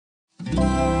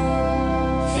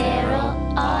Feral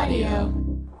Audio.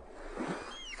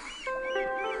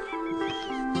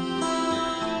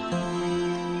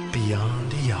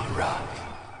 Beyond Yacht Rock.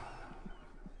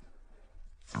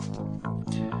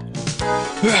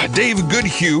 Dave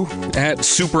Goodhue at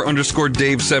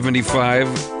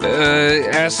super_Dave75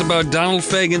 asks about Donald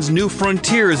Fagen's New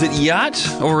Frontier. Is it yacht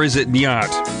or is it yacht?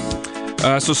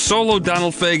 So solo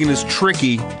Donald Fagen is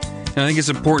tricky, and I think it's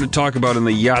important to talk about in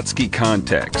the Yachtski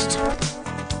context.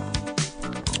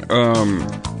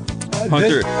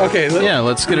 Hunter.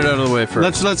 Let's get it out of the way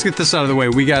first. Let's get this out of the way.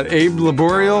 We got Abe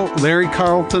Laboriel, Larry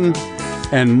Carlton,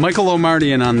 and Michael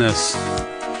Omartian on this.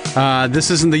 This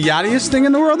isn't the yachtiest thing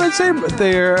in the world, I'd say, but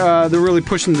they're really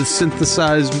pushing the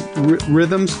synthesized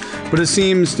rhythms, but it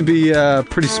seems to be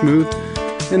pretty smooth.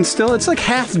 And still, it's like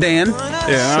half Dan.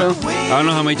 Yeah. So. I don't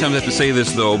know how many times I have to say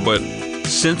this, though, but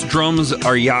synth drums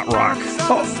are yacht rock.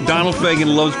 Oh. Donald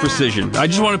Fagen loves precision. I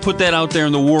just want to put that out there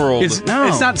in the world. It's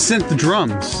not synth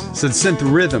drums. It's synth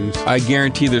rhythms. I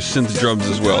guarantee there's synth drums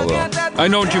as well, though. I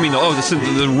know what you mean, though. Oh,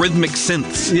 the rhythmic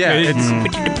synths. Yeah,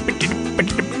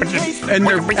 and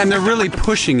they're really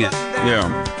pushing it.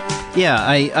 Yeah. Yeah,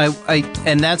 I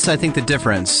and that's, I think, the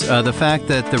difference. The fact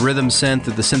that the rhythm synth,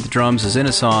 that the synth drums is in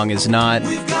a song is not,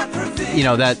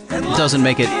 that doesn't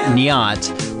make it yacht,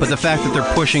 but the fact that they're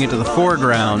pushing it to the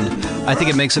foreground, I think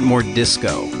it makes it more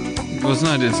disco. Well, it's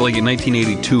not. It's like in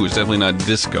 1982. It's definitely not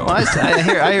disco. Well,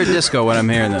 I hear disco when I'm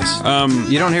hearing this.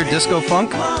 You don't hear disco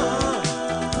funk?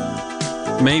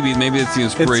 Maybe it's the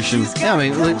inspiration.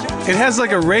 It has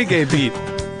like a reggae beat.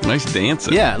 Nice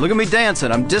dancing. Yeah, look at me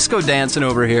dancing. I'm disco dancing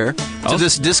over here to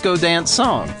this disco dance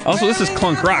song. Also, this is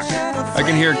clunk rock. I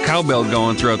can hear cowbell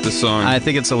going throughout the song. I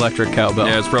think it's electric cowbell.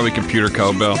 Yeah, it's probably computer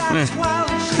cowbell.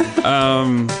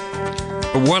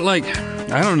 But what,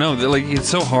 I don't know. It's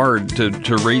so hard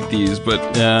to rate these, but...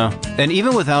 Yeah. And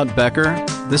even without Becker,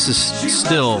 this is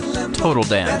still total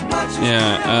Dan.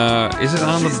 Yeah. Is it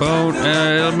on the boat?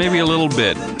 Maybe a little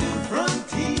bit.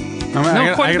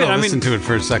 I gotta listen to it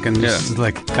for a second. Just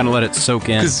kind of let it soak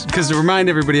in. Because to remind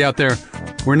everybody out there,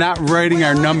 we're not writing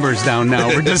our numbers down now.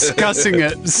 We're discussing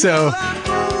it. So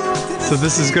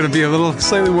this is going to be a little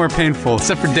slightly more painful.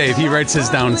 Except for Dave, he writes his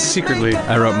down secretly.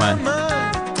 I wrote mine.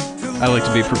 I like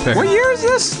to be prepared. What year is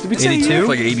this? Did we say 82? It's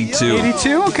like 82.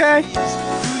 82. Okay.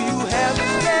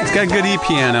 It's got a good E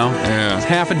piano. Yeah. It's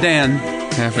half a Dan.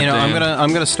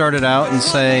 I'm gonna start it out and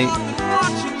say.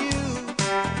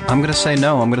 I'm going to say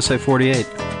no. I'm going to say 48.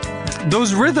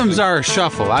 Those rhythms are a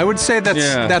shuffle. I would say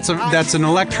that's an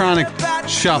electronic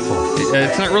shuffle.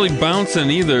 It's not really bouncing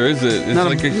either, is it? It's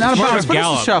not a bounce, but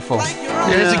it's a shuffle.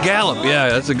 It's a gallop. Yeah,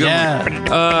 that's a good one.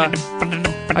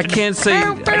 I can't say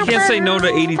no to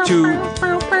 82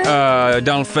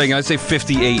 Donald Fagen. I'd say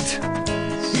 58. I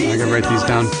gotta write these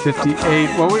down.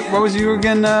 58. What was you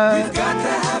again,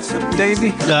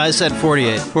 Davey? I said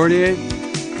 48. 48.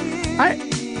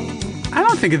 I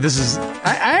don't think this is...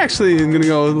 I actually am going to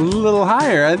go a little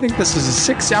higher. I think this is a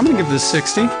 60. I'm going to give this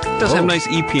 60. It does have nice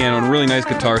E piano and really nice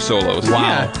guitar solos.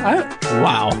 Wow. Yeah,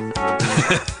 wow.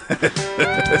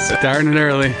 Starting it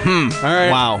early. All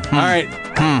right. Wow. All right.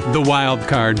 The wild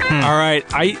card. All right.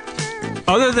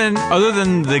 Other than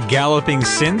the galloping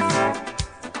synth,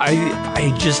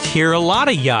 I just hear a lot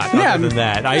of yacht. Other than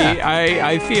that,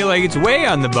 I feel like it's way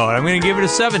on the boat. I'm going to give it a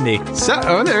 70.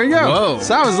 There you go. Whoa.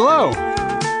 So that was low.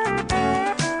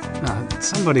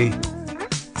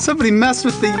 Somebody messed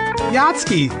with the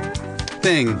Yachtski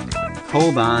thing.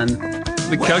 Hold on.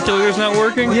 The calculator's not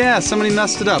working? Yeah, somebody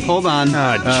messed it up. Hold on.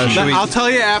 I'll tell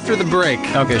you after the break.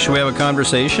 Okay, should we have a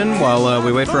conversation while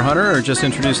we wait for Hunter, or just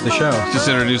introduce the show? Just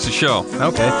introduce the show.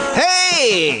 Okay.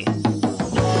 Hey!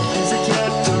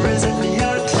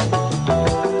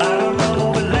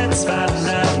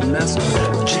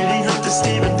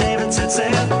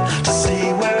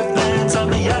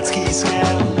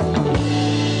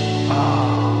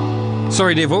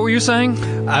 Sorry, Dave, what were you saying?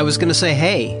 I was going to say,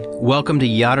 hey, welcome to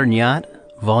Yacht or Yacht,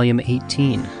 Volume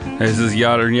 18. This is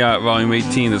Yacht or Yacht, Volume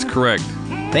 18. That's correct.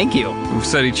 Thank you. We've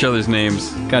said each other's names.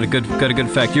 Got a good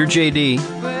fact. You're JD.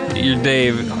 You're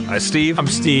Dave. Steve? I'm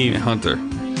Steve. Hunter.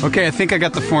 Okay, I think I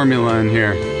got the formula in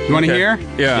here. You want to hear?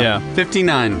 Yeah.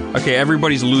 59. Okay,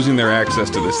 everybody's losing their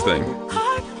access to this thing.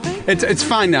 It's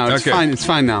fine now. It's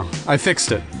fine now. I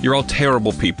fixed it. You're all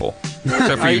terrible people.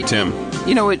 Except for you, Tim.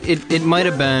 You know, it might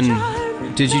have been...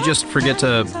 Did you just forget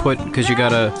to put... Because you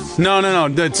got a... No.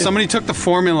 Somebody took the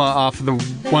formula off of the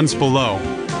ones below.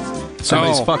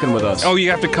 Somebody's fucking with us. Oh,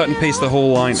 you have to cut and paste the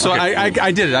whole line. So okay.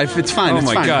 I did it. It's fine. Oh,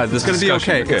 my God. It's going to be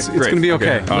okay. It's going to be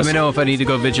okay. Awesome. Let me know if I need to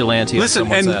go vigilante. Listen, on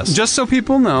someone's and ass. just so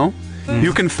people know,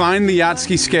 You can find the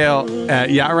Yachtski scale at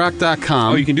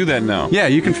yachtrock.com. Oh, you can do that now. Yeah,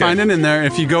 you can find it in there.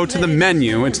 If you go to the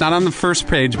menu, it's not on the first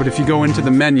page, but if you go into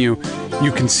the menu,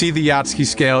 you can see the Yachtski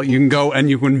scale. You can go and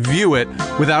you can view it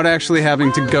without actually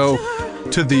having to go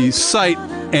to the site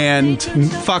and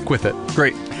fuck with it.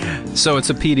 Great. So it's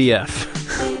a PDF.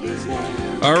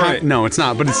 All right. No, it's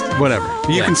not, but it's whatever.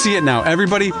 You can see it now.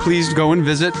 Everybody, please go and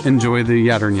visit. Enjoy the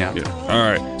Yatter and Yacht. All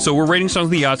right. So we're rating songs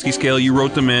on the Yachtski scale. You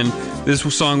wrote them in. This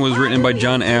song was written by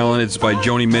John Allen. It's by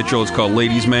Joni Mitchell. It's called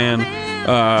Ladies Man.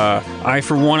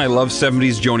 For one, I love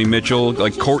 70s Joni Mitchell.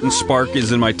 Like Court and Spark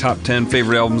is in my top 10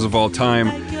 favorite albums of all time.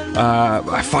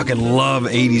 I fucking love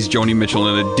 80s Joni Mitchell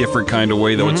in a different kind of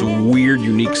way, though. It's weird,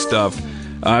 unique stuff.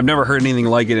 I've never heard anything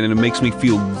like it, and it makes me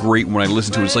feel great when I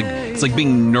listen to it. It's like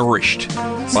being nourished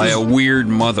by a weird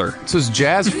mother. It's those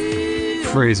jazz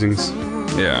phrasings.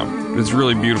 Yeah, it's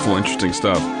really beautiful, interesting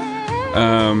stuff.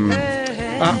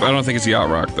 I don't think it's yacht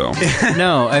rock, though.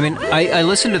 No, I mean, I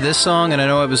listened to this song, and I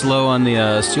know I was low on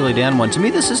the Steely Dan one. To me,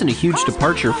 this isn't a huge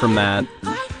departure from that,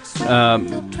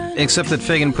 except that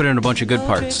Fagen put in a bunch of good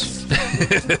parts.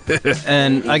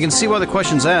 And I can see why the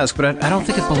question's asked, but I don't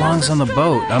think it belongs on the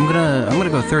boat. I'm gonna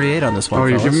go 38 on this one. Oh,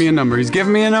 you're giving me a number. He's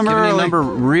giving me a number Giving me early. a number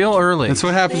real early. That's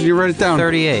what happens when you write it down.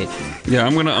 38. Yeah,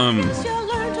 I'm gonna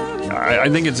I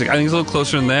think it's a little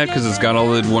closer than that because it's got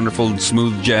all the wonderful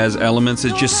smooth jazz elements.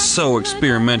 It's just so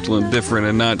experimental and different,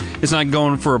 and it's not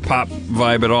going for a pop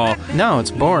vibe at all. No,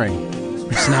 it's boring.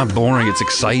 It's not boring. It's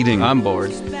exciting. I'm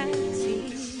bored.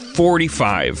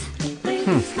 45.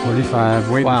 45.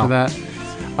 Waiting Wow. for that.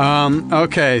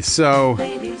 Okay, so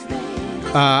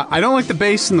I don't like the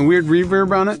bass and the weird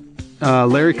reverb on it.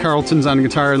 Larry Carlton's on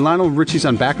guitar, Lionel Richie's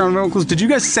on background vocals. Did you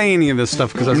guys say any of this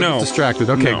stuff? Because I was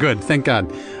distracted. Okay, good. Thank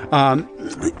God.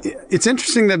 It's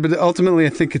interesting that, but ultimately I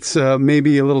think it's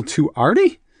maybe a little too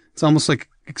arty. It's almost like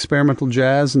experimental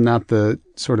jazz and not the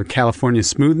sort of California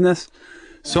smoothness.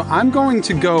 So I'm going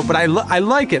to go, but I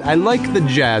like it. I like the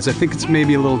jazz. I think it's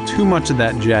maybe a little too much of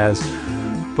that jazz.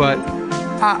 But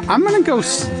I'm gonna go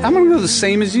the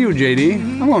same as you, JD.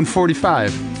 I'm going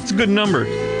 45. It's a good number.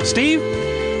 Steve?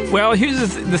 Well, here's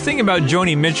the thing about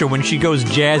Joni Mitchell. When she goes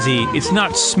jazzy, it's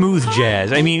not smooth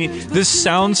jazz. I mean, this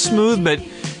sounds smooth, but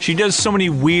she does so many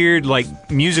weird, like,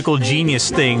 musical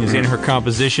genius things in her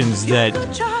compositions that...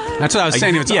 That's what I was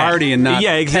saying. It's arty and not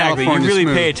exactly. California You really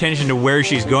smooth. pay attention to where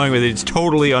she's going with it. It's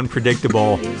totally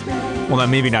unpredictable. Well,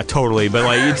 maybe not totally, but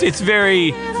like it's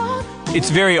very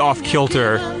off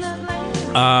kilter.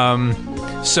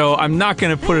 So I'm not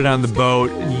going to put it on the boat.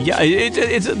 Yeah,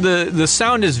 it's the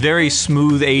sound is very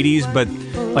smooth 80s, but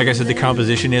like I said, the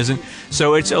composition isn't.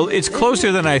 So it's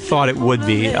closer than I thought it would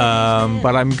be.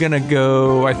 But I'm going to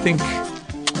go. I think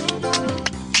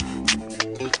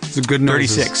It's a good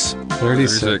noise. 36.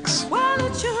 36.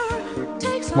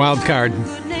 Wild card.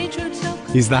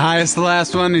 He's the highest, the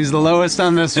last one. He's the lowest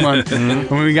on this one. And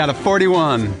we got a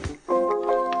 41.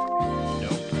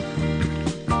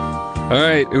 All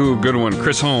right. Ooh, good one.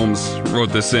 Chris Holmes wrote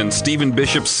this in. Stephen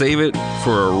Bishop, Save It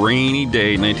for a Rainy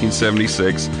Day,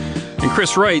 1976. And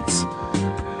Chris writes,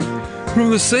 from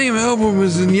the same album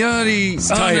as Inyati, He's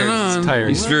tired. on. He's tired.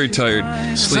 He's very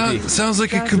tired. Sleepy. Sounds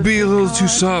like it could be a little too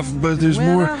soft, but there's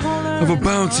more of a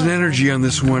bounce and energy on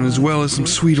this one, as well as some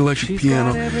sweet electric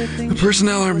piano. The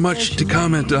personnel aren't much to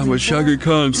comment on, but Shaka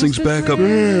Khan sings backup,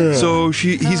 so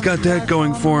he's got that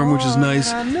going for him, which is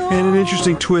nice. And an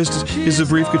interesting twist is a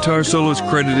brief guitar solo is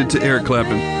credited to Eric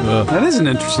Clapton. That is an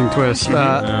interesting twist.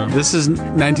 This is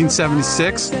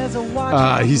 1976.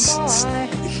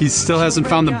 He still hasn't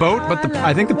found the boat, but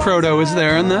I think the proto is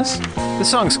there in this. This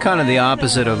song's kind of the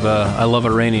opposite of I Love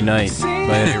a Rainy Night by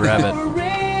Eddie Rabbitt.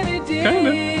 Kind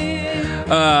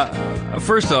of.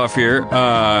 First off here,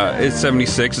 it's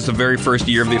 76. It's the very first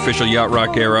year of the official yacht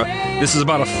rock era. This is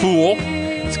about a fool.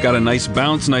 It's got a nice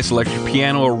bounce, nice electric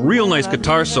piano, a real nice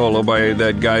guitar solo by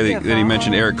that guy that he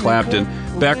mentioned, Eric Clapton.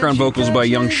 Background vocals by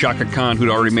young Shaka Khan, who'd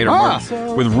already made her mark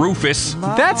with Rufus.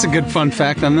 That's a good fun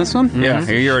fact on this one. Yeah,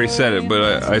 you already said it,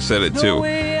 but I said it too.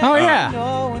 Oh,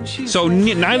 yeah. So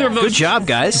neither of those... Good job,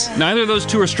 guys. Neither of those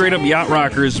two are straight up yacht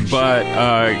rockers, but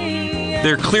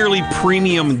they're clearly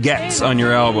premium gets on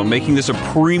your album, making this a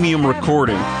premium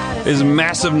recording. Is a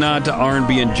massive nod to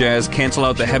R&B and jazz. Cancel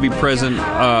out the heavy present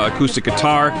acoustic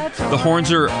guitar. The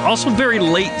horns are also very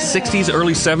late 60s,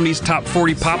 early 70s top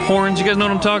 40 pop horns. You guys know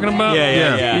what I'm talking about?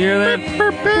 Yeah. You hear that?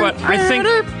 But I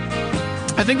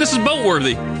think this is boat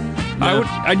worthy.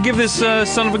 I'd give this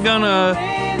son of a gun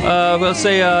let's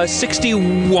say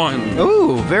 61.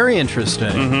 Ooh, very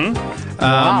interesting.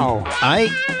 Wow.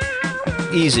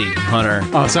 easy, Hunter.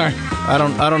 Oh, sorry. I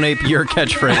don't ape your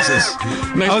catchphrases.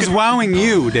 I was wowing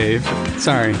you, Dave.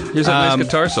 Sorry. Here's that nice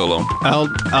guitar solo.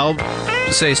 I'll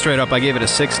say straight up, I gave it a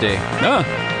 60. Ah,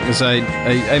 Because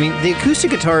I mean, the acoustic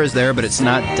guitar is there, but it's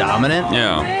not dominant.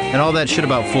 yeah. And all that shit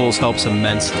about Fools helps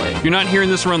immensely. You're not hearing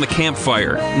this around the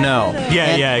campfire. No.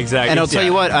 Yeah, exactly. And I'll tell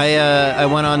you what, I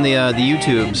went on the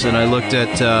YouTubes and I looked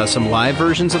at some live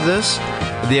versions of this.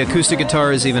 The acoustic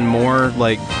guitar is even more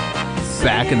like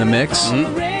back in the mix,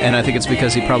 and I think it's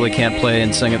because he probably can't play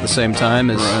and sing at the same time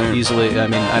as easily. I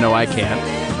mean, I know I can't.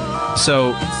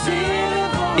 So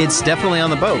it's definitely on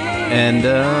the boat. And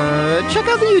check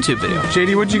out the YouTube video.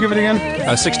 JD, what'd you give it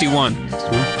again? 61.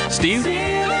 Steve?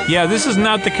 Yeah, this is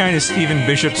not the kind of Stephen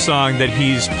Bishop song that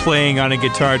he's playing on a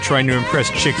guitar trying to impress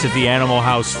chicks at the Animal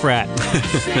House frat.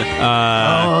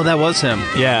 Oh, that was him.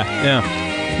 Yeah.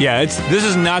 Yeah. Yeah, this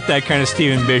is not that kind of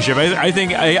Stephen Bishop. I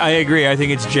think I agree. I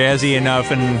think it's jazzy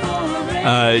enough and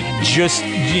just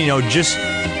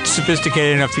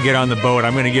sophisticated enough to get on the boat.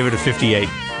 I'm going to give it a 58.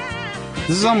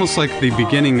 This is almost like the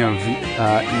beginning of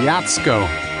Yatsko.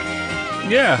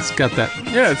 Yeah. It's got that.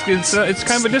 Yeah, it's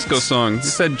kind of a disco song.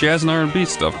 It's that jazz and R&B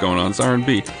stuff going on. It's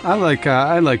R&B. I like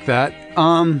that.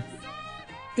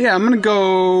 Yeah, I'm gonna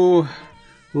go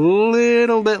a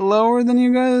little bit lower than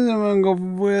you guys. I'm gonna go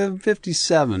with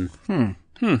 57.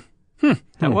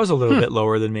 That was a little bit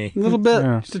lower than me. A little bit.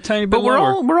 Just a tiny bit But we're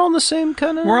lower. all on the same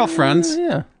kind of. We're all friends.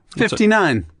 Yeah.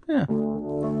 59. Yeah.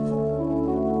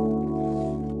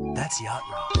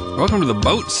 Welcome to the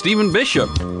boat, Stephen Bishop.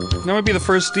 That might be the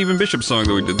first Stephen Bishop song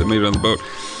that we did that made it on the boat.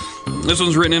 This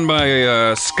one's written in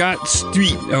by Scott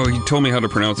Street. Oh, he told me how to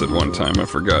pronounce it one time. I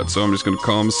forgot, so I'm just going to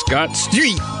call him Scott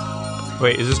Street.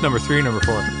 Wait, is this number 3 or number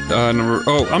 4?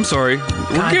 I'm sorry.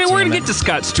 We're going to get to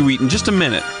Scott Street in just a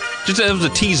minute. That was a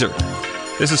teaser.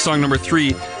 This is song number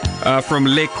 3 from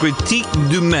Les Critiques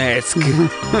du Masque.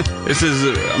 This is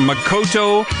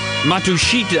Makoto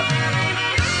Matsushita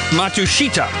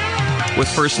with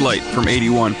First Light from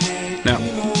 81. Now,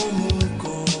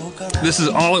 this is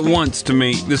all at once to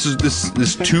me. This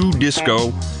is too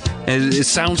disco. And it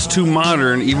sounds too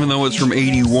modern, even though it's from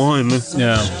 81.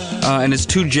 Yeah. And it's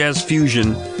too jazz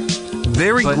fusion.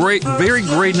 Very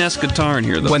great-ness guitar in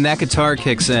here, though. When that guitar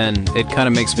kicks in, it kind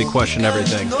of makes me question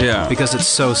everything. Yeah. Because it's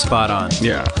so spot on.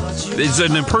 Yeah. It's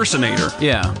an impersonator.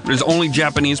 Yeah. There's only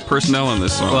Japanese personnel on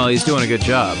this song. Well, he's doing a good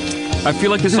job. I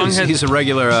feel like the song has... He's a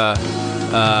regular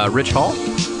Rich Hall?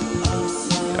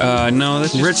 No,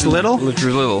 that's just Rich Little? Rich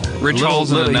Little. Rich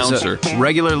Hall's an announcer. He's a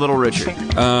regular Little Richard.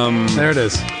 There it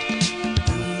is.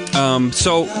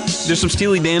 So, there's some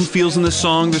Steely Dan feels in this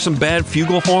song. There's some bad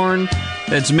flugelhorn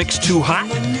that's mixed too hot.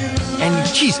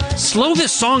 And, geez, slow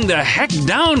this song the heck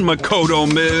down, Makoto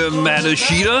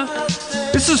Matsushita.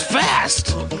 This is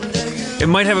fast. It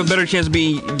might have a better chance of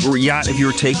being yacht if you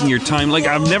were taking your time. Like,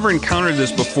 I've never encountered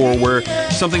this before where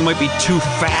something might be too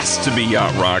fast to be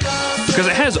yacht rock. Because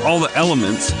it has all the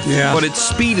elements, but its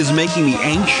speed is making me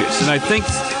anxious. And I think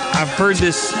I've heard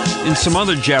this in some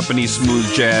other Japanese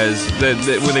smooth jazz that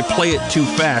where they play it too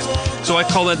fast. So I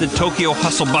call that the Tokyo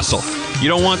Hustle Bustle. You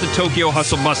don't want the Tokyo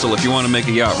Hustle Bustle if you want to make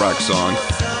a yacht rock song.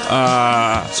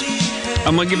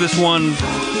 I'm going to give this one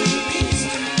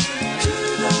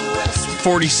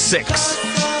 46.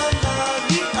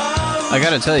 I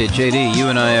gotta tell you, JD, you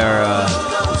and I are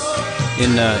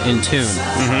in tune.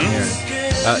 Here.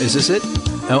 Is this it?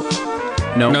 No.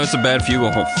 No, it's a bad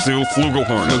flugelhorn.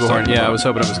 Flugelhorn. Yeah, I was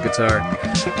hoping it was guitar.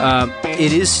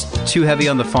 It is too heavy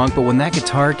on the funk, but when that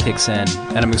guitar kicks in,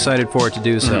 and I'm excited for it to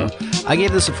do so, I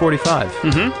gave this a 45.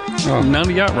 Not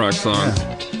a yacht rock song.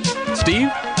 Yeah. Steve?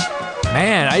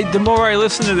 Man, the more I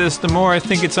listen to this, the more I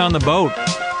think it's on the boat.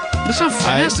 That's how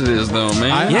fast it is, though,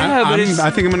 man. I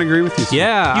think I'm going to agree with you, Steve.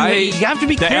 Yeah, you have to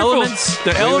be careful.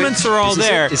 The elements are all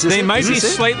there. They might be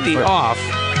slightly off.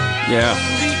 Yeah,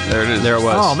 there it is. There it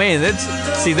was. Oh man,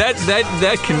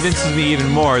 that convinces me even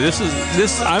more.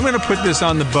 I'm going to put this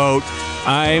on the boat.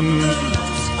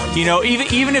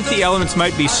 Even if the elements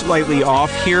might be slightly off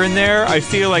here and there, I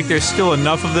feel like there's still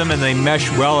enough of them and they mesh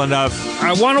well enough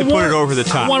to put it over the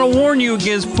top. I want to warn you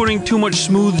against putting too much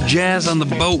smooth jazz on the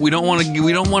boat. We don't want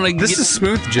to. This is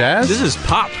smooth jazz. This is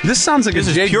pop. This sounds like a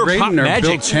Jake pure Graydon pop or magic.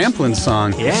 Bill Champlin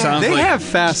song. Yeah. They have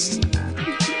fast,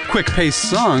 quick-paced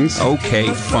songs.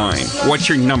 Okay, fine. What's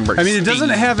your number? I mean, it doesn't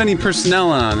have any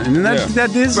personnel on it, and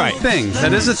that is a thing.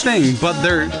 That is a thing, but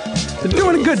they're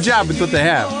doing a good job with what they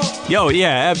have. Yo,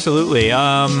 yeah, absolutely.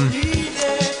 I'm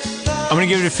going to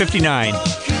give it a 59.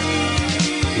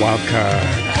 Wild card.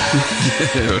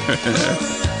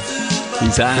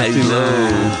 He's eyes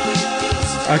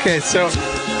low. Okay, so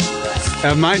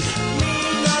mine.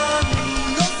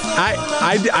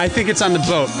 I think it's on the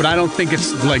boat, but I don't think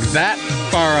it's like that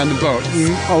far on the boat.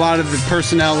 A lot of the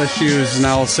personnel issues, and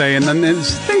I'll say, and then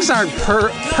things aren't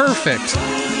perfect,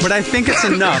 but I think it's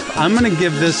enough. I'm going to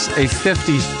give this a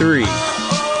 53.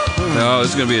 No, this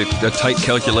is going to be a tight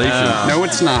calculation. No,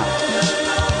 it's not.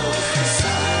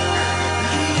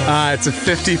 It's a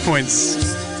 50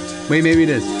 points. Wait, maybe it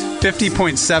is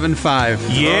 50.75.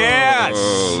 Yes.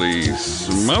 Holy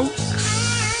smokes!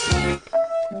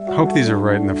 Hope these are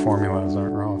right and the formulas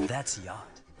aren't wrong. That's yacht.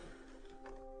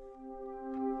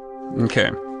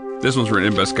 Okay, this one's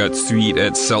written by Scott Sweet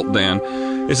at Seltdan.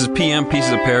 This is PM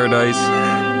Pieces of Paradise.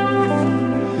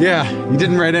 Yeah, he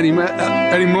didn't write any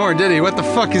more, did he? What the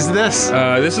fuck is this?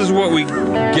 This is what we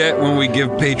get when we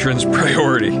give patrons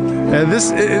priority.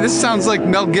 This sounds like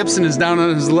Mel Gibson is down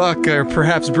on his luck, or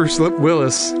perhaps Bruce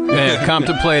Willis. Yeah,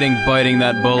 contemplating biting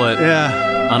that bullet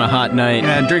on a hot night.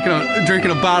 And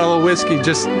drinking a bottle of whiskey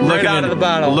just right out of the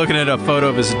bottle. Looking at a photo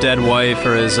of his dead wife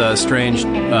or his estranged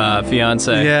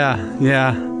fiance.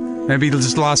 Yeah. Maybe he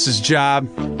just lost his job.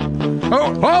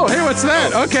 Oh, hey, what's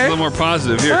that? Okay. A little more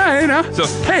positive here. All right, So,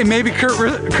 hey, maybe Kurt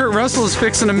Russell is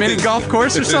fixing a mini golf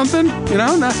course or something. You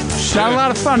know, not a lot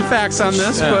of fun facts on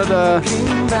this, but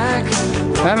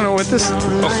I don't know what this.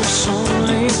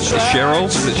 Cheryl?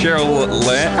 Is it Cheryl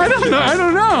Ladd? I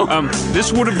don't know.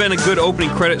 This would have been a good opening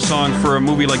credit song for a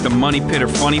movie like The Money Pit or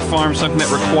Funny Farm, something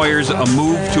that requires a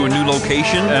move to a new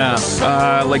location.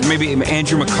 Like maybe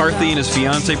Andrew McCarthy and his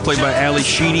fiance, played by Ali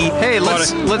Sheedy. Hey,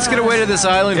 let's get away to this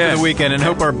island for the weekend and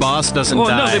hope our boss doesn't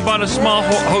die. No, they bought a small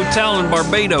hotel in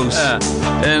Barbados,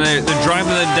 and they're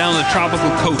driving it down the tropical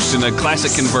coast in a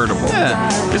classic convertible. Yeah.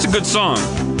 It's a good song.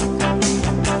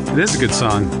 It is a good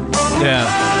song. Yeah.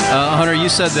 Hunter, you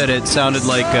said that it sounded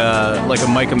like a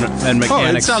Mike and Mechanics. Oh,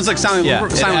 it sounds like Silent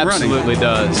Running. It absolutely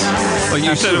does. Well,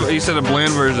 you said a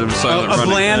bland version of Silent Running. A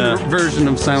bland version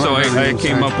of Silent Running. So I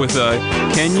came up with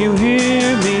Can you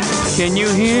hear me? Can you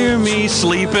hear me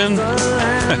sleeping?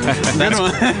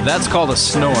 That's called a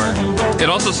snore. It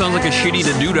also sounds like a shitty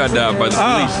da-doo-da-da by the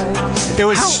Police. It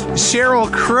was Sheryl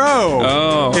Crow.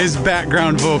 Oh. His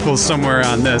background vocals somewhere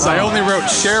on this. I only wrote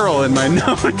Cheryl in my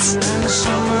notes.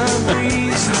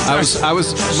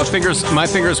 My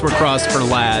fingers were crossed for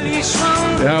Ladd.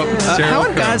 How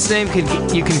in God's name could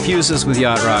you confuse this with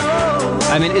Yacht Rock?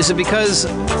 I mean, is it because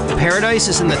Paradise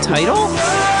is in the title?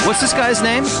 What's this guy's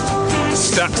name?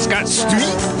 Scott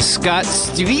Street. Scott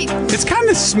Street? It's kind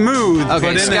of smooth,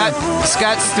 Okay, but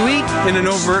Scott Street? in an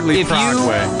overtly prog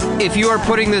way. If you are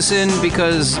putting this in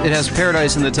because it has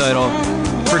Paradise in the title,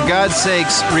 for God's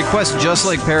sakes, request Just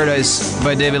Like Paradise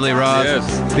by David Lee Roth.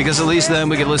 Yes. Because at least then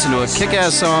we could listen to a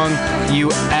kick-ass song,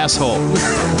 you asshole.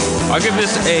 I'll give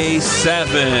this a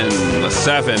 7. A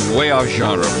 7. Way off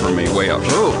genre for me. Way off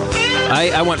genre. Ooh.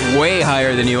 I went way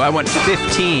higher than you. I went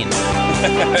 15.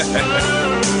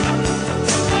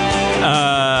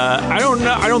 I don't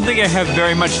know. I don't think I have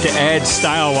very much to add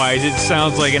style-wise. It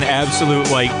sounds like an absolute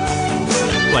like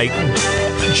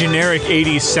generic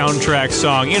 80s soundtrack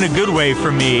song in a good way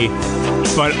for me.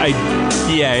 But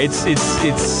it's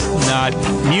not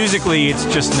musically. It's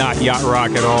just not yacht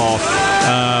rock at all.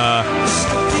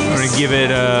 I'm gonna give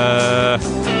it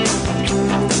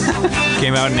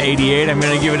came out in '88. I'm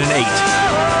gonna give it an 8.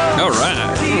 All right.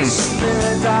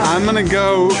 I'm going to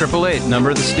go... 888, number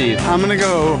of the Steve. I'm going to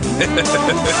go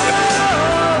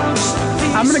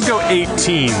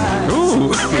 18. Ooh.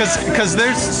 Because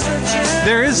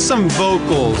there is some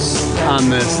vocals on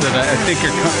this that I think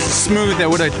are smooth that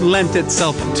would have lent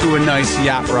itself to a nice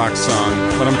yacht rock song.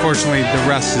 But unfortunately, the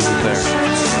rest isn't there.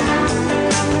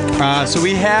 So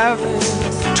we have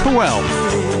 12.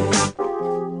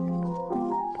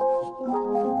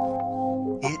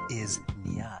 It is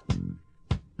yacht.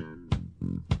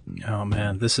 Oh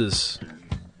man, this is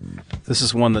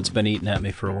one that's been eating at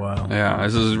me for a while. Yeah,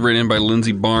 this is written by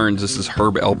Lindsey Barnes. This is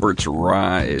Herb Alpert's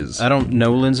Rise. I don't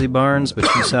know Lindsey Barnes, but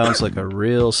she sounds like a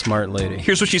real smart lady.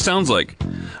 Here's what she sounds like.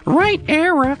 Right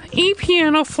era,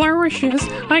 E-piano flourishes,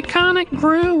 iconic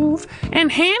groove,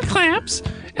 and hand claps.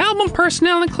 Album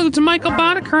personnel includes Michael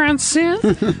Boddicker on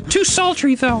synth. Too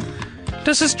sultry, though.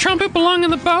 Does his trumpet belong in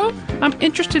the boat? I'm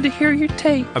interested to hear your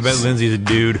take. I bet Lindsay's a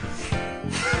dude.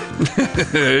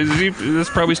 That's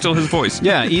probably still his voice.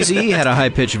 Yeah, Eazy-E had a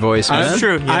high-pitched voice, man. That's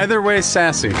true. Yeah. Either way,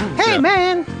 sassy. Hey,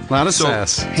 man. A lot of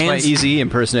sass. That's my Eazy-E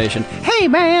impersonation. Hey,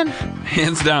 man.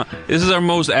 Hands down, this is our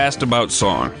most asked about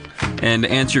song. And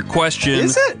to answer your question...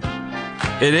 Is it?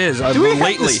 It is. Do we have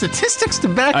lately. the statistics to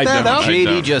back I that don't. up?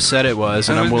 JD just said it was,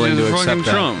 and I'm willing to accept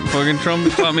Trump. that. Fucking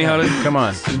Trump taught me how to... Come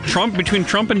on. Between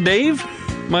Trump and Dave,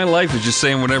 my life is just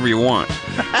saying whatever you want.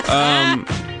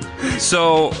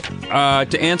 So,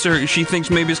 to answer her, she thinks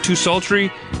maybe it's too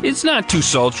sultry. It's not too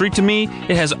sultry. To me,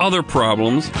 it has other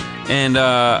problems. And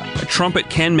a trumpet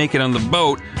can make it on the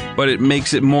boat, but it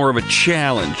makes it more of a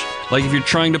challenge. Like if you're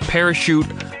trying to parachute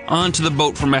onto the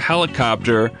boat from a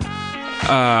helicopter,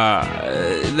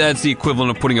 that's the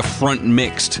equivalent of putting a front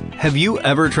mixed. Have you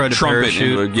ever tried to Trumpet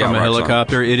parachute into a yacht from a rock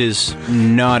helicopter? It is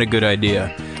not a good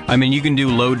idea. I mean, you can do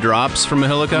low drops from a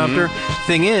helicopter.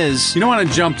 Thing is, You don't want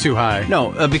to jump too high.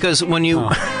 no, because when you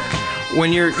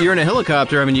when you're in a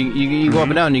helicopter, I mean, you go up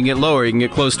and down, you can get lower, you can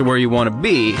get close to where you want to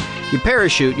be. You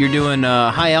parachute, you're doing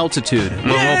high altitude.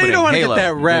 Low Yeah, opening, you don't want to halo, get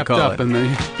that they wrapped call up it. in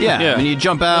the. Yeah. When you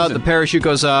jump out, the parachute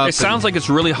goes up. It sounds like it's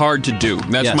really hard to do.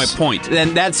 That's my point.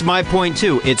 And that's my point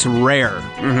too. It's rare.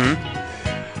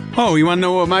 Oh, you want to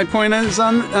know what my point is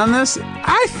on this?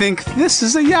 I think this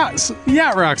is a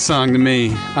yacht rock song to me.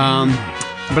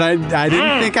 But I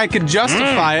didn't think I could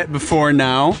justify it before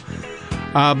now.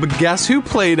 But guess who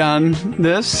played on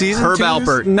this? Season Herb 2's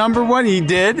Alpert. number one. He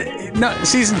did. No,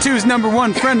 season 2's number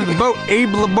one friend of the boat, Abe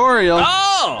Laboriel.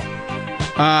 Oh!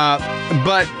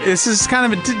 But this is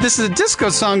kind of this is a disco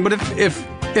song. But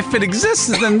if it exists,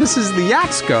 then this is the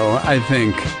Yachtsko, I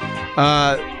think.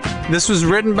 This was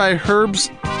written by Herb's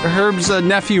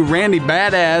nephew Randy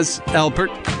Badass Alpert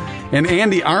and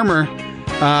Andy Armour,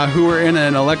 who were in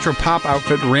an electro pop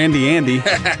outfit, Randy Andy.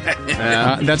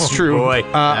 That's true. boy.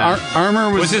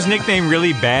 Armour Was his nickname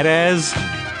really Badass?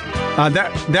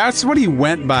 that's what he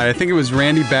went by. I think it was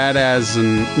Randy Badass,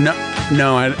 and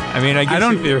no, I I guess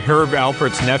don't- if you're Herb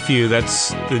Alpert's nephew, that's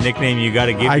the nickname you got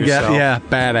to give yourself.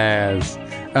 Badass.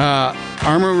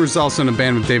 Armour was also in a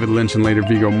band with David Lynch and later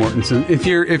Viggo Mortensen. If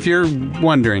you're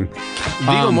wondering,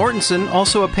 Viggo Mortensen,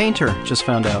 also a painter, just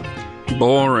found out.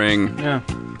 Boring. Yeah.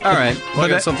 All right. Well, I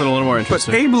got something a little more but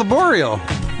interesting. Abe Laboriel.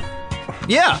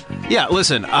 Yeah.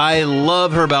 Listen, I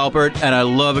love Herb Alpert, and I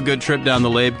love a good trip down the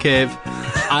Labe Cave.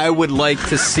 I would like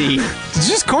to see. Did you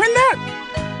just coin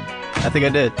that? I think I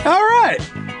did. All right,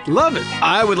 love it.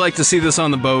 I would like to see this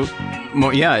on the boat.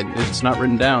 Yeah, it's not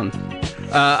written down.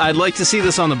 I'd like to see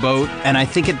this on the boat, and I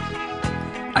think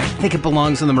it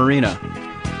belongs in the marina.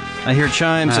 I hear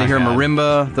chimes, I hear God.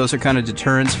 marimba. Those are kind of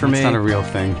deterrents for It's me. not a real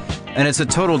thing. And it's a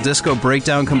total disco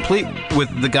breakdown, complete with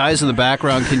the guys in the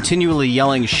background continually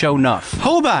yelling "Show nuff."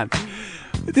 Hold on.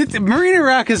 Marina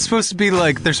Rock is supposed to be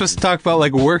like they're supposed to talk about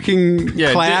like working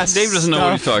Yeah, class. Dave doesn't know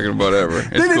what he's stuff. talking about ever. It's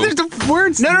cool. There's the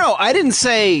words. No, I didn't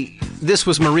say this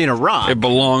was Marina Rock. It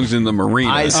belongs in the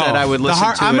marina. I said I would The listen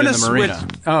har- to I'm it in gonna the marina.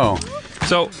 switch. Oh,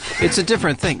 So, It's a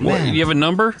different thing. what, Man. do you have a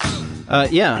number?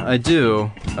 Yeah, I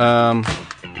do.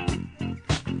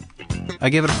 I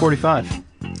gave it a 45.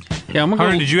 Yeah, I'm gonna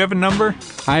Harlan, go. did you have a number?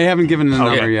 I haven't given a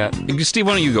number Okay. yet. Steve,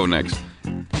 why don't you go next?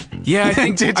 Yeah, I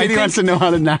think JD wants to know how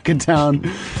to knock it down.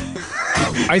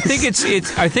 I think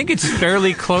it's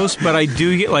fairly close, but I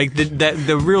do get like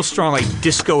the real strong like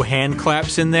disco hand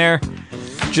claps in there.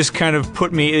 Just kind of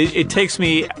put me. It takes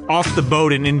me off the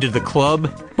boat and into the club.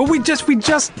 But we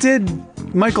just did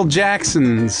Michael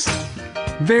Jackson's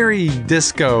very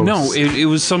disco. No, it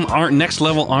was some next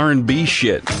level R&B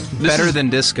shit. Better than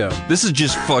disco. This is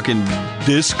just fucking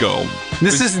disco.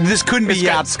 this couldn't be It's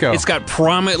got- Yachtsko. It's got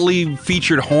prominently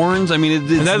featured horns. I mean,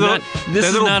 it's that little- not. This that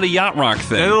is little- not a yacht rock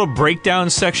thing. That little breakdown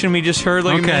section we just heard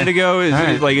like Okay. a minute ago is All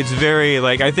right. like it's very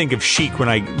like I think of Chic when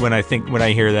I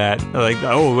hear that. Like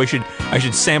oh I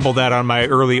should sample that on my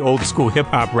early old school hip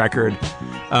hop record.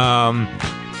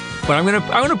 But I'm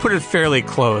gonna put it fairly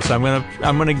close. I'm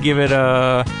gonna give it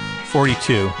a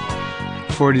 42.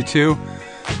 42.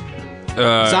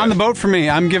 It's on the boat for me.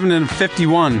 I'm giving it a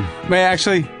 51. Wait,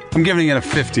 actually, I'm giving it a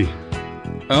 50.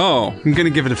 oh, I'm gonna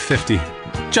give it a 50.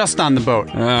 Just on the boat.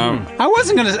 I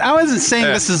wasn't saying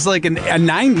this is like a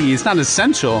 90. It's not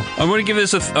essential. I'm gonna give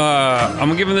this a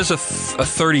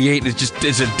 38.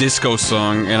 It's a disco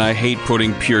song, and I hate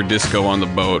putting pure disco on the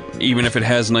boat. Even if it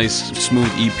has nice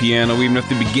smooth piano, even if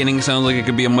the beginning sounds like it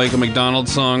could be a Michael McDonald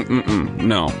song.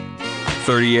 No.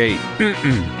 38.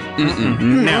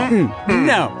 No.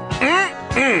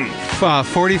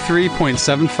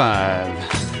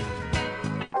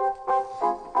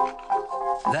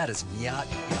 43.75. That is yacht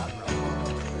rock.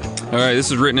 All right,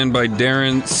 this is written in by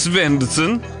Darren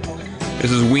Svensson.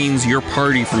 This is Ween's Your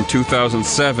Party from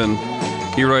 2007.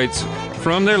 He writes,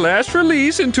 from their last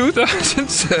release in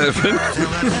 2007,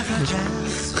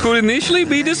 could initially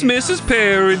be dismissed as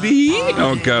parody.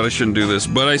 Oh God, I shouldn't do this.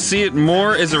 But I see it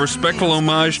more as a respectful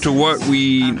homage to what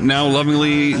we now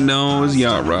lovingly know as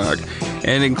yacht rock.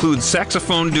 and includes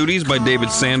saxophone duties by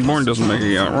David Sanborn. Doesn't make a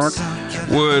yacht rock.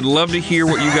 Would love to hear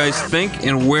what you guys think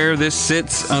and where this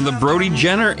sits on the Brody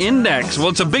Jenner Index. Well,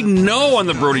 it's a big no on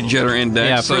the Brody Jenner Index.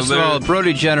 Yeah, first of all,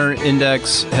 Brody Jenner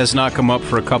Index has not come up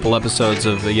for a couple episodes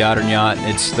of the Yacht and Yacht.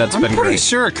 That's I'm been pretty great.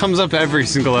 sure it comes up every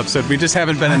single episode. We just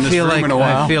haven't been in this room in a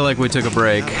while. I feel like we took a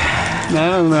break. I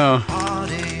don't know.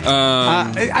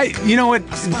 You know what?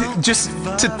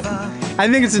 I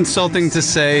think it's insulting to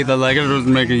say that like it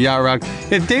doesn't make a yacht rock.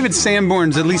 If David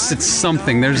Sanborn's, at least it's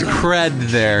something. There's cred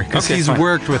there because he's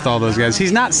worked with all those guys.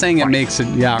 He's not saying it makes a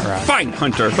yacht rock. Fine,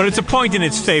 Hunter. But it's a point in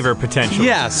its favor, potentially.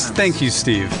 Yes, thank you,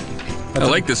 Steve. I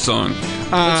like this song.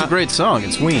 It's a great song.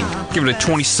 It's Ween. Give it a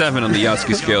 27 on the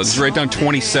Yatsky scale. Just write down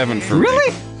 27 for me.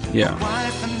 Really? Yeah.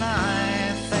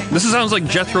 This sounds like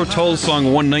Jethro Tull's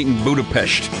song "One Night in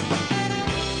Budapest."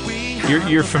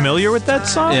 You're familiar with that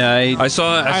song? Yeah, I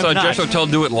saw I'm not. Jethro Tull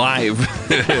do it live.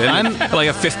 Like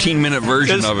a 15-minute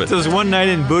version of it. Does One Night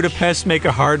in Budapest make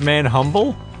a hard man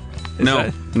humble? No.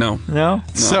 No?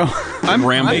 So I'm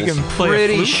Make him play a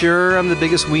pretty flute? sure I'm the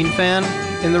biggest Ween fan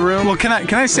in the room. well, can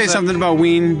I say something about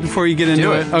Ween before you get into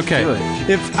Do it? it. Okay. Do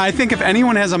it. I think if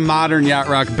anyone has a modern yacht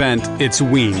rock bent, it's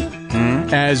Ween.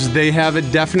 As they have a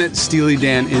definite Steely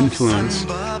Dan influence.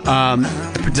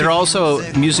 They're also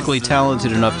musically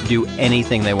talented enough to do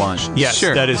anything they want. Yes,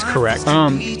 Sure. that is correct.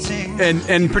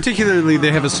 And particularly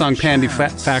they have a song Pandy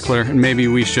Fackler, and maybe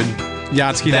we should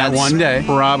Yatsky that one day.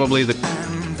 Probably the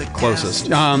closest.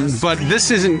 But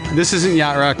this isn't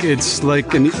yacht rock. It's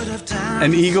like an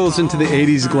Eagles into the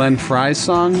 '80s Glenn Frey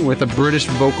song with a British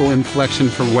vocal inflection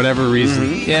for whatever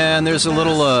reason. Yeah, and there's a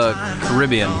little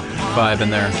Caribbean vibe in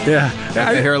there. Yeah,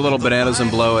 I hear a little Bananas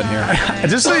and Blow in here.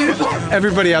 just so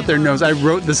everybody out there knows, I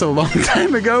wrote this a long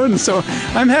time ago, and so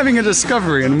I'm having a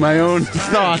discovery in my own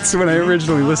thoughts when I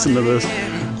originally listened to this.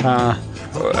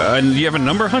 And do you have a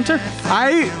number, Hunter?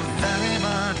 I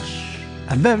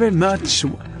very much.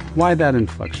 Why that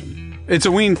inflection? It's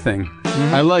a Ween thing.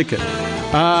 I like it.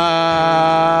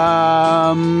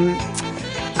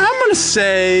 I'm gonna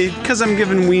say, because I'm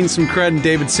giving Ween some credit, and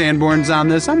David Sanborn's on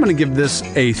this, I'm gonna give this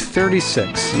a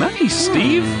 36. Nice,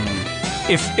 Steve.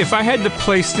 If I had to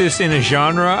place this in a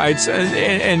genre, I'd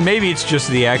say, and maybe it's just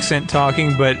the accent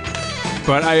talking, but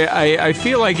I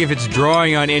feel like if it's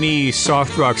drawing on any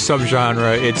soft rock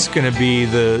subgenre, it's going to be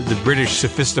the British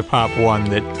sophistopop one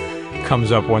that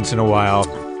comes up once in a while.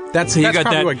 That's You got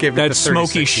probably what gave that it the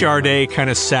 36. smoky Sade kind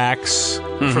of sax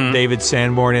from David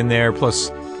Sanborn in there, plus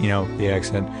the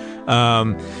accent.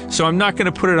 So I'm not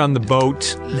going to put it on the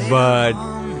boat, but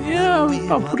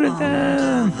I'll put it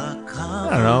down. I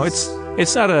don't know.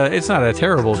 It's not a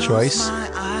terrible choice.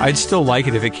 I'd still like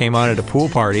it if it came on at a pool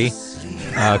party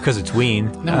because it's Ween.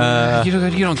 You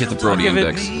don't get the Brody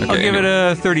Index. I'll give it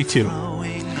a 32.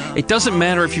 It doesn't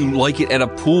matter if you like it at a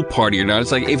pool party or not.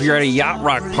 It's like if you're at a yacht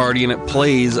rock party and it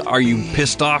plays, are you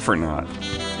pissed off or not?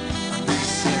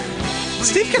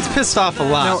 Steve gets pissed off a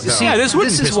lot. See, Yeah, this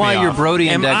wouldn't is piss why me your off. Brody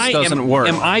Index doesn't work.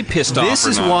 Am I pissed off? This or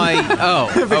is not? why. Oh,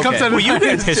 comes okay. out Well, you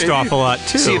get pissed off a lot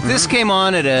too. See, if this came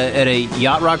on at a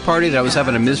yacht rock party that I was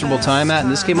having a miserable time at,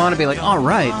 and this came on, I'd be like, all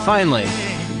right, finally,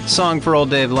 song for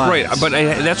old Dave Lyons. Right, but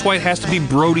that's why it has to be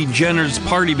Brody Jenner's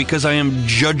party, because I am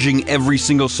judging every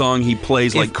single song he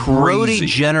plays like if crazy. Brody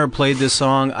Jenner played this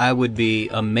song, I would be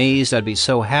amazed. I'd be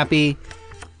so happy.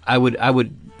 I would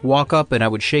walk up and I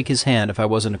would shake his hand if I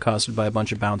wasn't accosted by a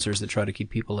bunch of bouncers that try to keep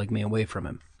people like me away from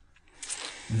him.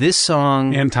 This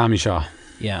song, And Tommy Shaw.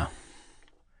 yeah,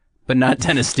 but not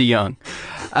Dennis DeYoung.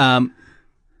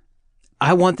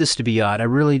 I want this to be yacht, I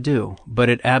really do, but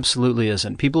it absolutely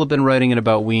isn't. People have been writing in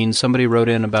about Ween. Somebody wrote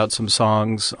in about some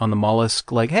songs on the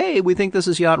Mollusk, like, hey, we think this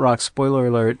is yacht rock, spoiler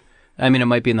alert. I mean, it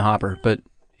might be in the hopper, but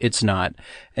it's not.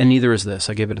 And neither is this.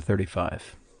 I give it a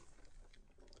 35.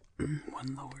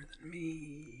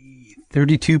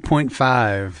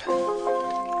 32.5.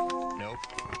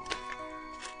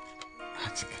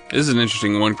 This is an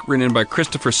interesting one, written in by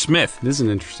Christopher Smith. This is an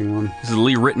interesting one. This is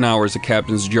Lee Ritenour's A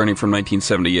Captain's Journey from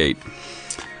 1978.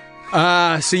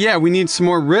 So yeah, we need some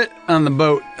more Rit on the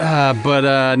boat,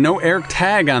 but no Eric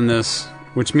Tagg on this,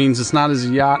 which means it's not as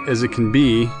yacht as it can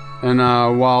be. And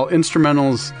while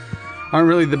instrumentals aren't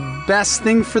really the best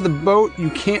thing for the boat, you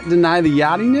can't deny the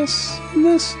yachtiness in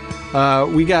this.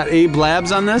 We got Abe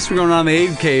Labs on this. We're going on the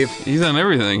Abe Cave. He's on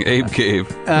everything. Abe Cave.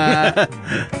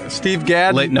 Steve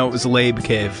Gadd. No, it was Labe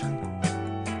Cave.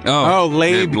 Oh,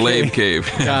 Labe Labe Cave.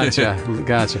 Cave.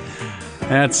 Gotcha.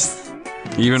 That's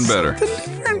Even better.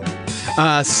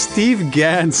 Steve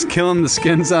Gadd's killing the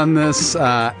skins on this.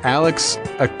 Alex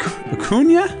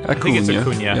Acuna? I think it's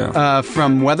Acuna. Yeah.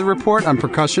 From Weather Report on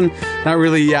percussion. Not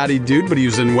really a yachty dude, but he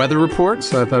was in Weather Report,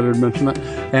 so I thought I'd mention that.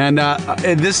 And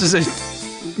this is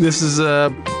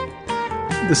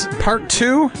part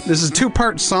 2. This is a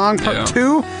 2-part song. Part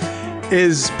 2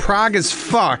 is prog as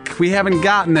fuck. We haven't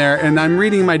gotten there, and I'm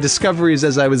reading my discoveries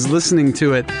as I was listening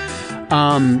to it.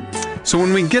 So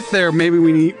when we get there, maybe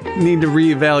we need to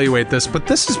reevaluate this. But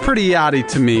this is pretty yachty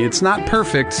to me. It's not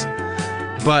perfect,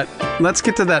 but let's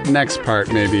get to that next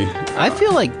part, maybe. I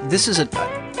feel like this is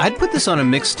I'd put this on a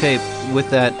mixtape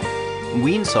with that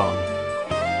Ween song.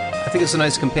 I think it's a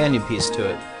nice companion piece to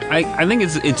it. I think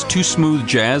it's too smooth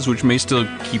jazz, which may still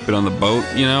keep it on the boat,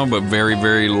 but very,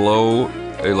 very low,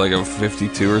 like a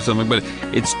 52 or something. But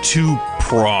it's too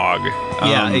prog.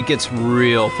 Yeah, it gets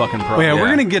real fucking prog. Yeah, we're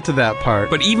gonna get to that part.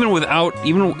 But even without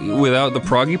the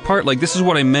proggy part, like this is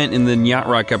what I meant in the yacht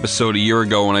rock episode a year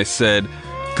ago when I said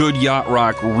good yacht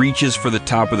rock reaches for the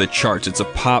top of the charts. It's a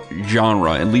pop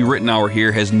genre, and Lee Ritenour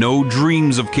here has no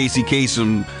dreams of Casey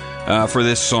Kasem for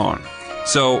this song.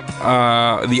 So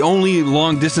the only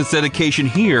long distance dedication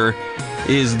here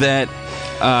is that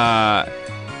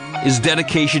his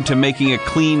dedication to making a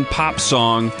clean pop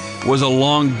song was a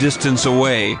long distance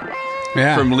away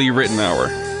from Lee Ritenour.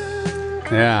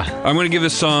 Yeah. I'm going to give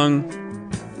this song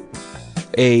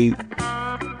a...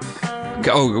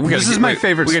 Oh, this is my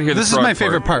favorite. This is my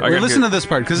favorite part. Listen to this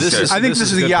part, because I think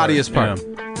this is the yachtiest part.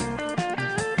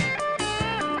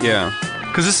 Yeah.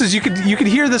 Because this is you could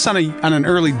hear this on an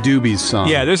early Doobies song.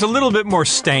 Yeah, there's a little bit more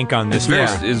stank on this.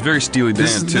 It's very Steely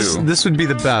Dan too. This would be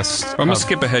the best. I'm gonna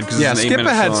skip ahead because it's an 8-minute skip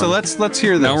ahead. song. So let's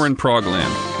hear this. Now we're in Progland.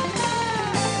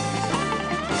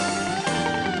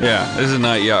 Yeah, this is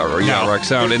not yacht rock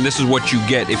sound, and this is what you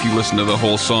get if you listen to the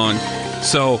whole song.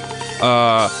 So,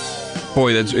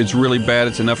 boy, it's really bad.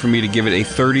 It's enough for me to give it a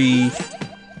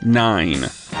 39.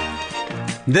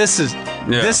 This is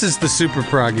the super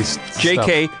proggy stuff.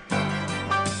 JK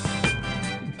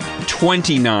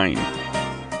 29.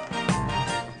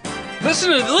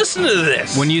 Listen to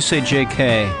this. When you say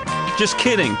JK, just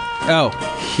kidding. Oh,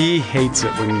 he hates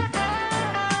it when.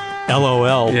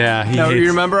 LOL. Yeah, he now, hates you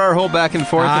remember our whole back and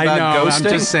forth about ghosting?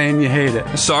 I'm just saying you hate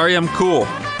it. Sorry, I'm cool.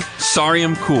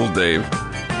 Dave.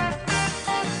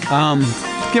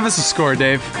 Give us a score,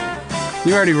 Dave.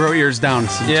 You already wrote yours down.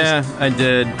 So I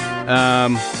did.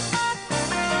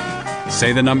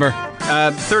 Say the number.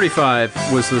 35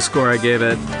 was the score I gave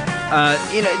it.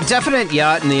 Definite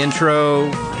yacht in the intro,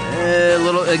 a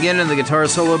little again in the guitar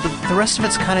solo, but the rest of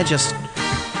it's kind of just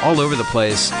all over the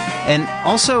place. And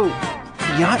also,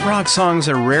 yacht rock songs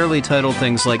are rarely titled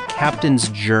things like Captain's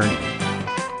Journey.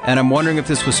 And I'm wondering if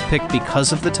this was picked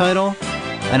because of the title.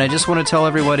 And I just want to tell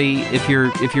everybody, if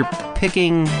you're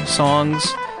picking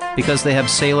songs because they have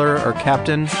sailor or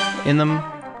captain in them,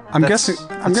 I'm guessing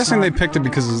they picked it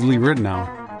because it's Lee Ritenour.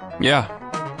 Yeah.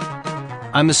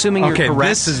 I'm assuming you're correct.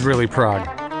 This is really prog.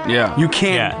 Yeah. You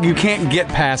can't get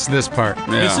past this part.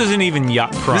 Yeah. This isn't even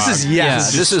yacht prog. This is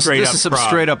this is some prog.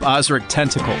 straight up Osric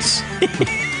tentacles.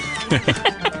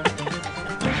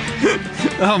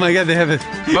 Oh my god, they have it.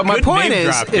 But my Good point name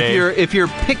is, drop, if you're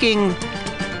picking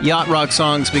yacht rock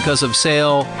songs because of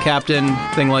sail, captain,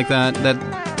 thing like that,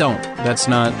 that's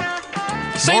not.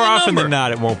 More often than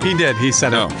not, it won't be. He did. He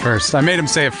said it first. I made him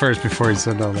say it first before he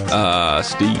said all that.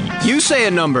 Steve. You say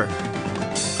a number.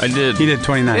 I did. He did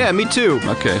 29. Yeah, me too.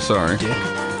 Okay, sorry.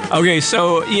 Okay,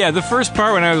 so the first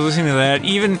part when I was listening to that,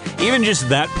 even just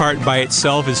that part by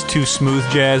itself is too smooth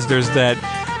jazz. There's that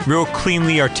real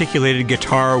cleanly articulated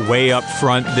guitar way up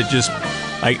front that just,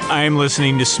 like, I'm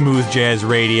listening to smooth jazz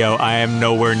radio. I am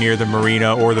nowhere near the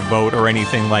marina or the boat or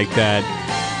anything like that.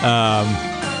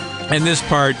 And this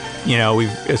part,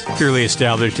 we've clearly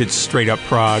established it's straight up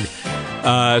prog.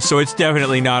 So it's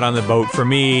definitely not on the boat for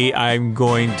me. I'm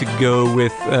going to go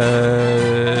with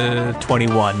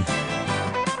 21.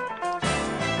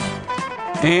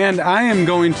 And I am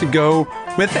going to go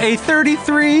with a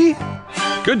 33.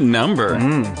 Good number.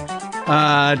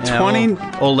 20.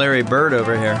 Old Larry Bird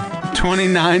over here.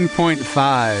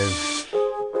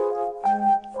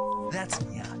 29.5. That's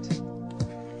yacht.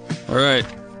 All right.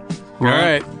 All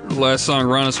right. Last song,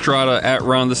 Ron Estrada at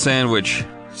Ron the Sandwich.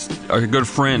 Our good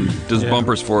friend does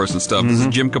bumpers for us and stuff. This is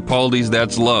Jim Capaldi's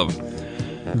That's Love.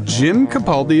 Jim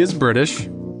Capaldi is British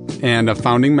and a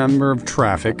founding member of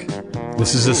Traffic.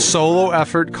 This is a solo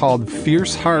effort called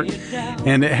Fierce Heart,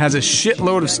 and it has a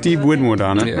shitload of Steve Winwood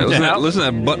on it. Yeah, listen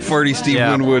to that butt-farty Steve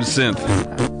Winwood synth.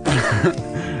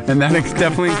 And that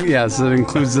definitely, yes, it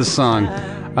includes this song.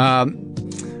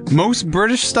 most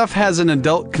British stuff has an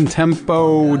adult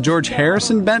contempo George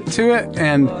Harrison bent to it,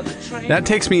 and that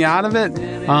takes me out of it.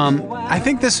 I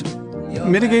think this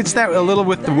mitigates that a little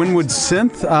with the Winwood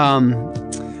synth,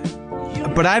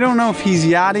 but I don't know if he's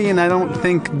yachty, and I don't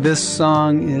think this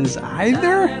song is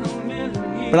either.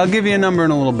 But I'll give you a number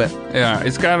in a little bit. Yeah,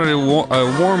 it's got a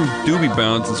warm doobie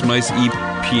bounce and some nice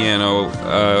piano,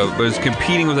 but it's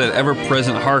competing with that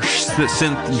ever-present harsh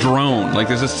synth drone. Like,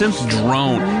 there's a synth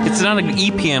drone. It's not an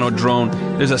piano drone.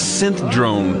 There's a synth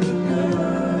drone.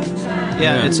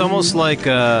 Yeah, it's almost like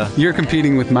you're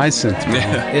competing with my synth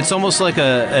drone. It's almost like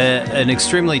an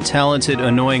extremely talented,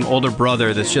 annoying older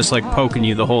brother that's just like poking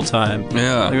you the whole time.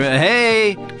 Yeah. Like,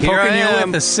 hey, here I Poking you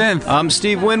am. with the synth. I'm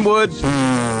Steve Winwood.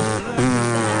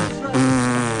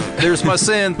 There's my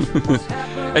synth.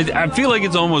 I feel like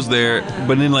it's almost there,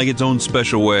 but in like its own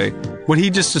special way. What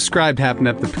he just described happened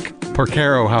at the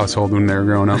Porcaro household when they were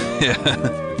growing up. Yeah.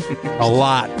 A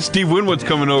lot. Steve Winwood's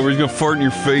coming over. He's gonna fart in your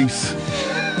face,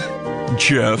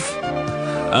 Jeff.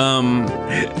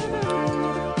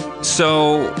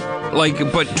 So, like,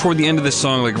 but toward the end of this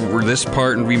song, like, we're this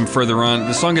part and even further on,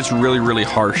 the song gets really, really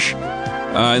harsh.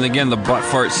 And again, the butt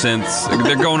fart synths,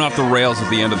 they're going off the rails at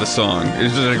the end of the song.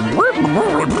 It's just like,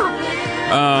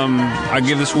 I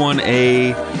give this one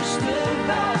a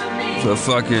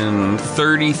fucking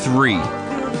 33.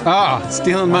 Oh,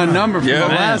 stealing my number from the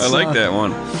last I like song. that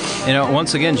one. You know,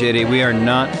 once again, JD, we are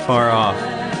not far off.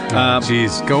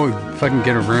 Jeez, go fucking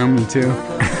get a room too.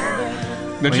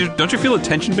 Don't you feel a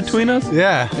tension between us?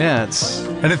 Yeah. Yeah,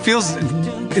 And it feels,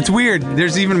 it's weird.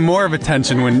 There's even more of a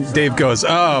tension when Dave goes,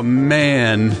 "Oh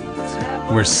man,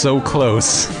 we're so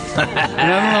close." And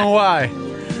I don't know why.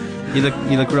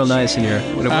 you look real nice in your.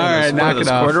 All right, knock it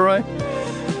off. Corduroy.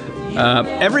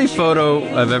 Every photo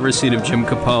I've ever seen of Jim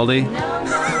Capaldi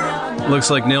looks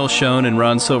like Neil Schon and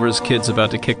Ron Silver's kids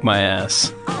about to kick my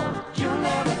ass.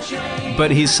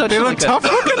 But he's such. They look tough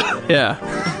looking. Yeah.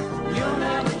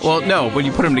 Well, no, when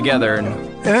you put them together, and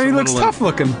he looks tough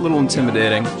looking. A little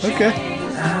intimidating. Okay.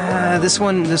 This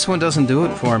one doesn't do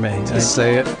it for me. Just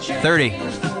say it. 30.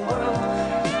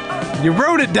 You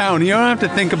wrote it down. You don't have to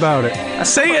think about it.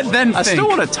 Say it, then think. I still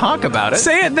want to talk about it.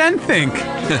 Say it, then think.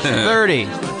 30.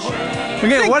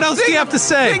 Okay, what else do you have to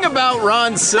say? The thing about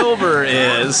Ron Silver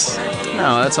is...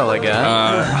 No, that's all I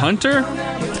got. Hunter?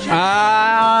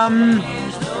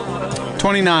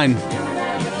 29.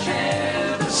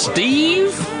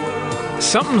 Steve?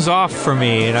 Something's off for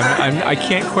me, and I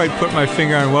can't quite put my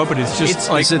finger on what, but it's just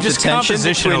like is it just the tension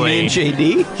between me and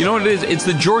compositionally. JD? You know what it is? It's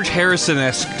the George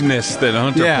Harrison-esque-ness that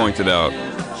Hunter pointed out.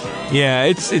 Yeah,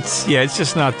 it's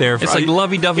just not there. It's like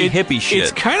lovey-dovey hippie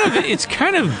shit. It's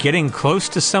kind of getting close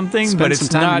to something, Spend but some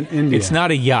it's time not. in India. It's not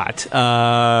a yacht.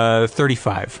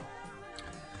 35.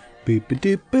 Boop,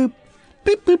 doop, boop.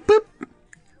 Boop, boop, boop.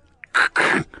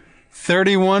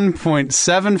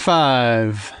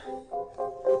 31.75.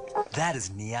 That is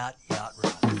Nyat Yacht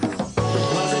Rock.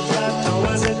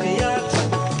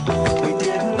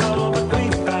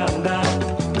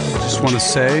 Just want to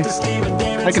say,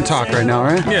 I can talk right now,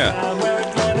 right? Yeah.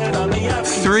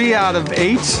 3 out of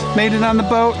 8 made it on the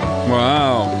boat.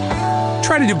 Wow.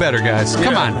 Try to do better, guys.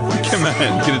 Come on. Come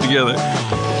on, get it together.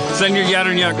 Send your Yacht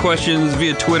and Yacht questions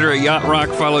via Twitter at Yacht Rock.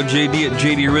 Follow JD at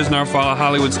JD Riznar. Follow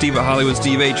Hollywood Steve at Hollywood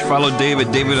Steve H. Follow Dave at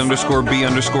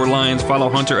David_B_Lions. Follow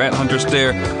Hunter at Hunter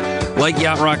Stare. Like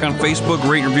Yacht Rock on Facebook.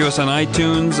 Rate and review us on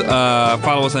iTunes.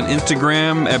 Follow us on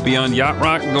Instagram at Beyond Yacht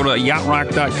Rock. Go to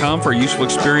yachtrock.com for a useful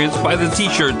experience. Buy the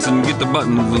t-shirts and get the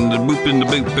buttons and the boop and the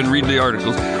boop and read the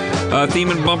articles. Theme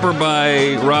and bumper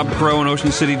by Rob Crow and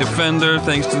Ocean City Defender.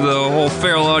 Thanks to the whole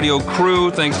Feral Audio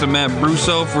crew. Thanks to Matt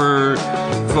Brusso for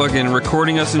fucking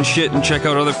recording us and shit. And check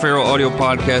out other Feral Audio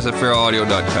podcasts at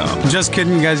feralaudio.com. Just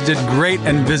kidding. You guys did great.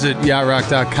 And visit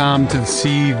yachtrock.com to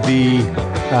see the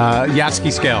Yatsky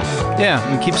scale. Yeah,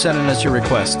 and keep sending us your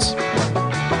requests.